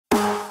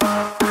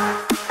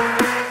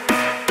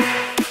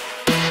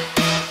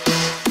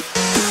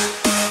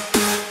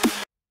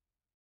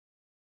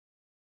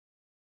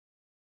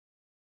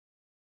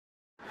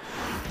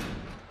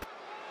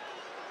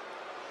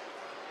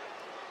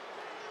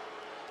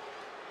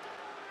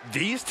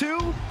These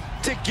two?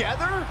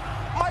 Together?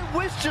 My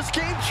wish just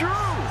came true!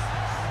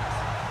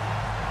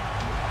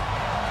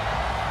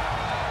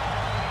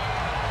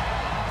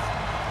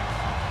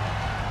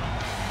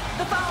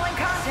 The following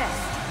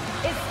contest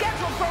is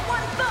scheduled for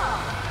one fall.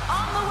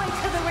 On the way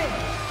to the ring,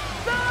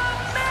 the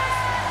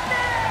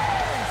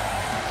Madness!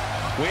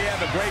 We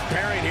have a great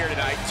pairing here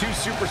tonight. Two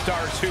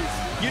superstars who,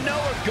 you know,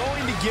 are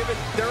going to give it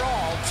their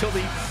all till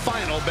the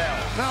final bell.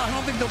 No, I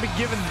don't think they'll be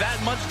given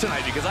that much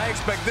tonight because I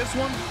expect this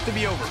one to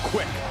be over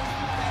quick.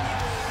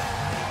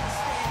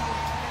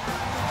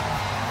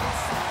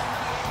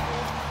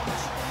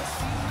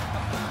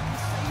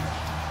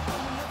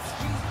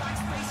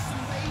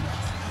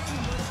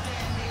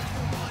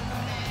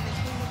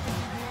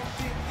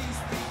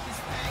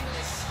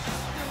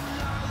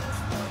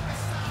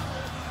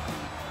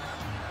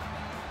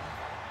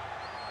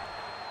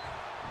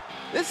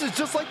 This is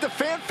just like the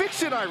fan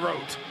fiction I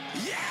wrote.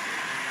 Yeah!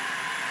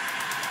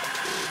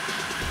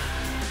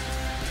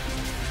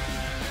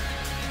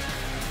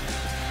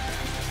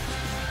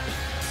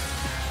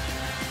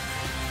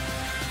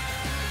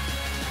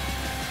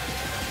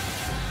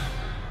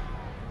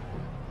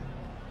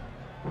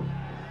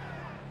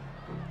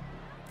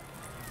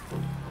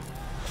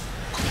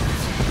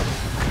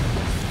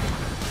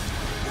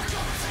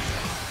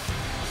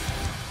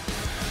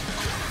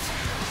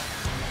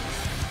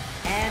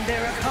 And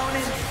their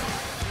opponents,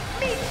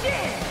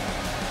 Michin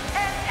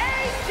and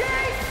AJ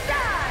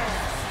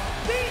Styles,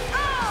 the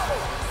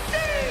OC!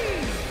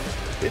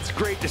 It's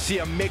great to see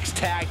a mixed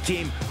tag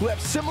team who have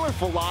similar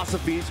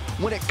philosophies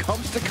when it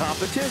comes to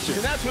competition.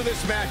 And that's what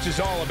this match is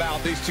all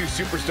about. These two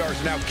superstars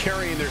are now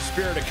carrying their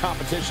spirit of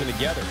competition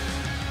together.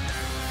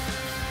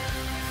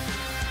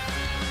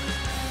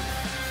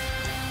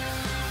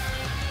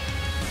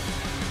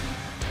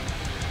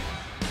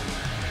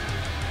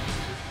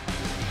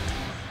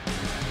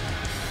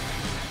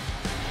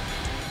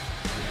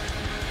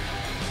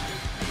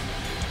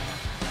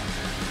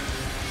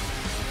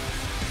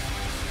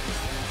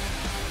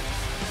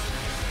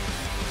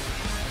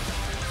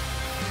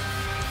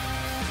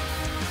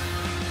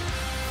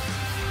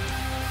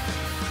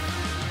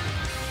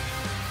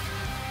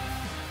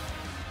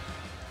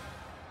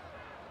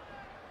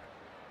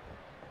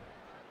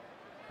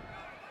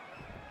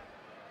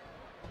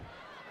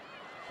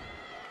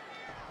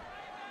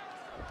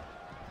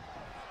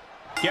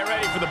 Get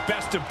ready for the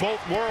best of both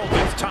worlds.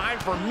 It's time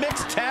for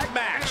mixed tag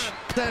match.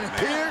 Then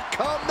here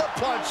come the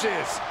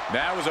punches.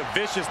 That was a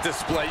vicious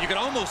display. You can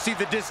almost see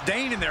the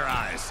disdain in their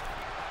eyes.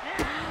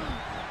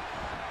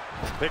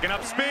 Picking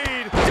up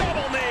speed.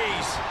 Double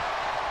knees.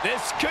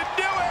 This could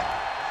do it.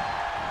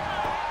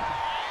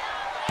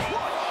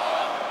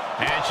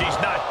 And she's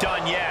not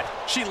done yet.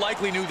 She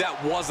likely knew that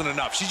wasn't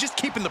enough. She's just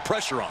keeping the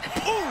pressure on.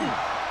 Ooh!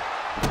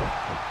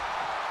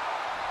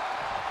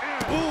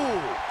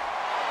 Ooh.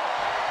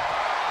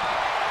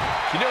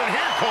 You doing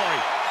here,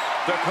 Corey?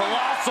 The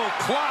colossal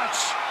clutch.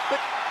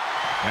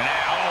 And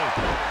now,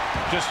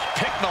 just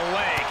pick the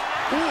leg.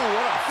 Ooh,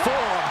 what a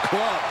forearm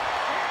club.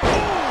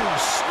 Ooh,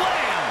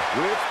 slam.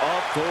 With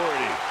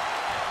authority.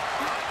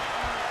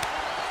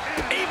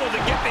 Able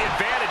to get the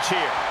advantage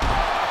here.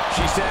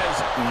 She says,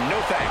 no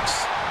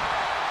thanks.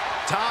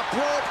 Top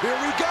rope, here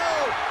we go.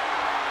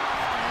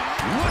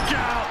 Look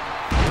out.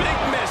 Big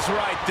miss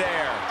right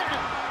there.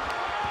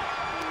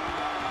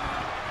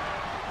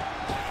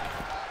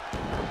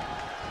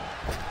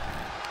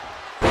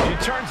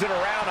 Turns it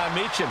around on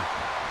Michin.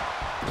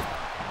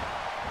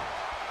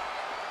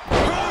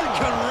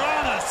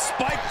 Hurricanrana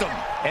spiked them.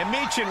 And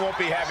Michin won't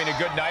be having a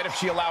good night if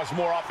she allows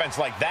more offense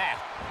like that.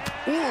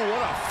 Ooh,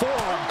 what a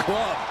forearm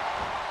club.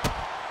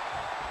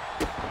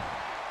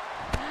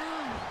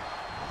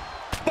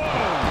 Boom!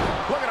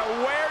 Looking to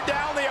wear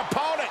down the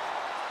opponent.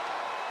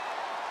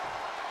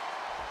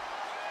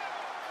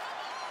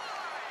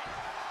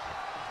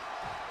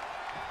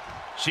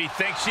 She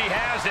thinks she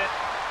has it.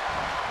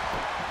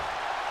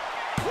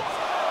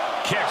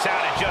 Kicks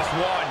out at just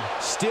one.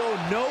 Still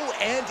no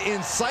end in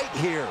sight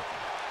here.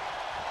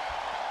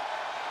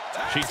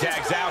 She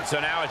tags out, so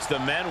now it's the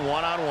men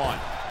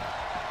one-on-one.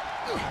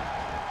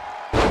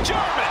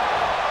 German!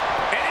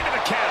 And into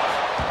the count.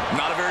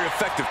 Not a very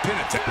effective pin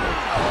attack.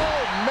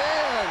 Oh,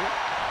 man.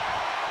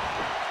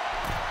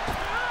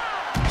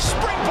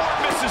 Springboard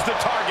misses the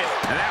target.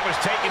 And that was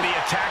taking the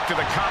attack to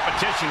the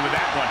competition with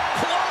that one.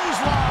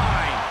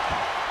 Clothesline!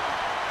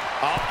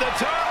 Off the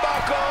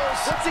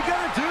turnbuckles. What's he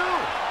gonna do?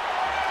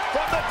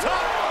 From the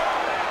top.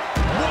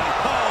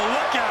 Whoa,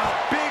 look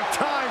out. Big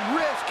time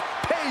risk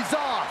pays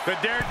off. The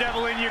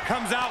daredevil in you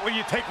comes out when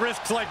you take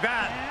risks like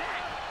that.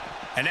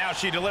 And now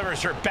she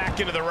delivers her back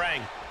into the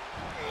ring.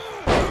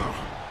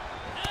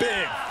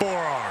 Big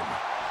forearm.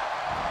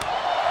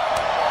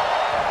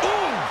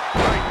 Ooh,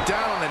 right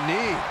down on the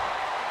knee.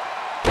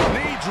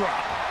 Knee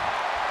drop.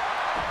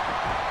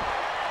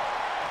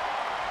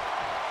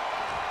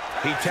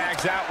 He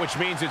tags out, which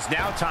means it's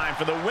now time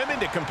for the women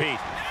to compete.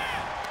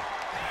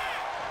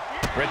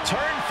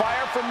 Return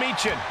fire from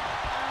Michin.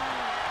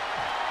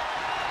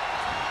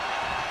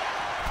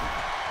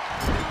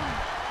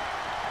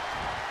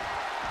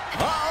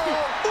 Uh-oh.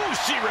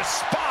 she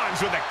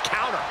responds with a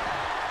counter.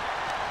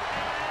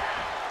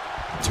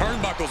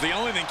 Turnbuckle's the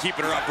only thing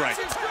keeping her upright.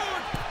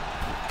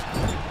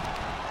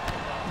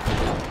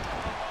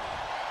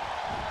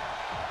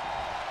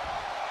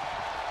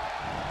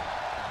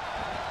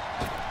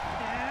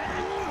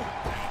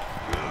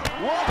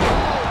 Whoa,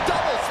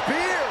 double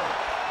spear.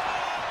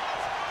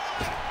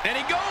 And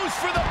he goes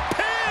for the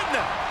pin.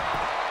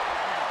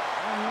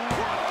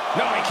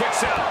 No, he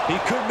kicks out. He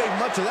couldn't make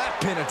much of that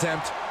pin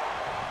attempt.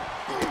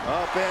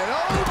 Up and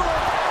over.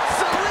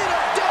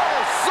 Serena Del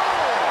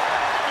Sol.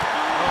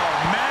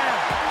 Oh, man.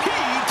 He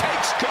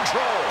takes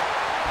control.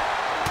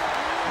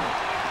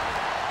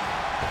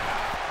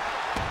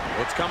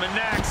 What's coming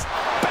next?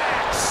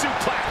 Back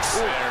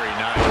suplex. Very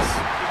nice.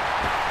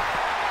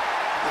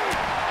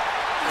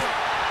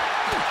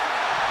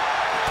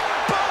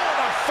 Boom,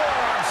 a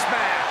forearm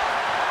smash.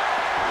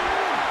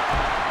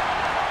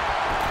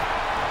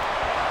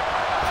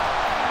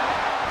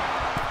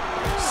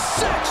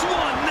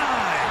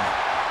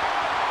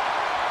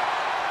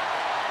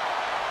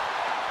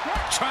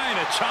 Trying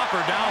to chop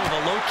her down with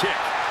a low kick.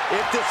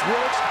 If this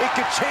works, it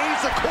could change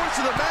the course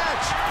of the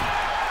match.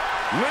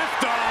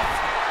 Lift off.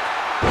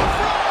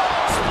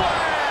 Frog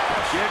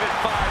splash. Give it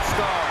 5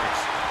 stars.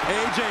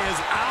 AJ is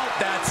out.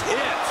 That's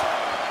it.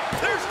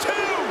 There's 2.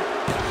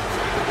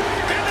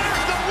 And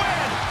there's the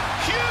win.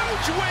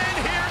 Huge win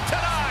here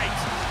tonight.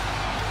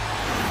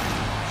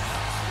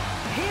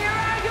 Here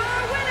are your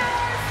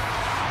winners,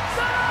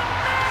 the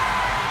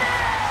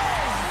Madness!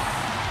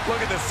 Look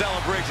at the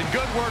celebration.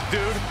 Good work,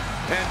 dude.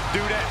 And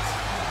dudettes.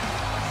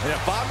 And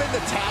if I'm in the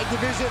tag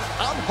division,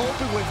 I'm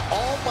hoping with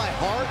all my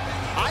heart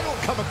I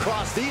don't come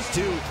across these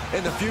two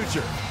in the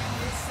future.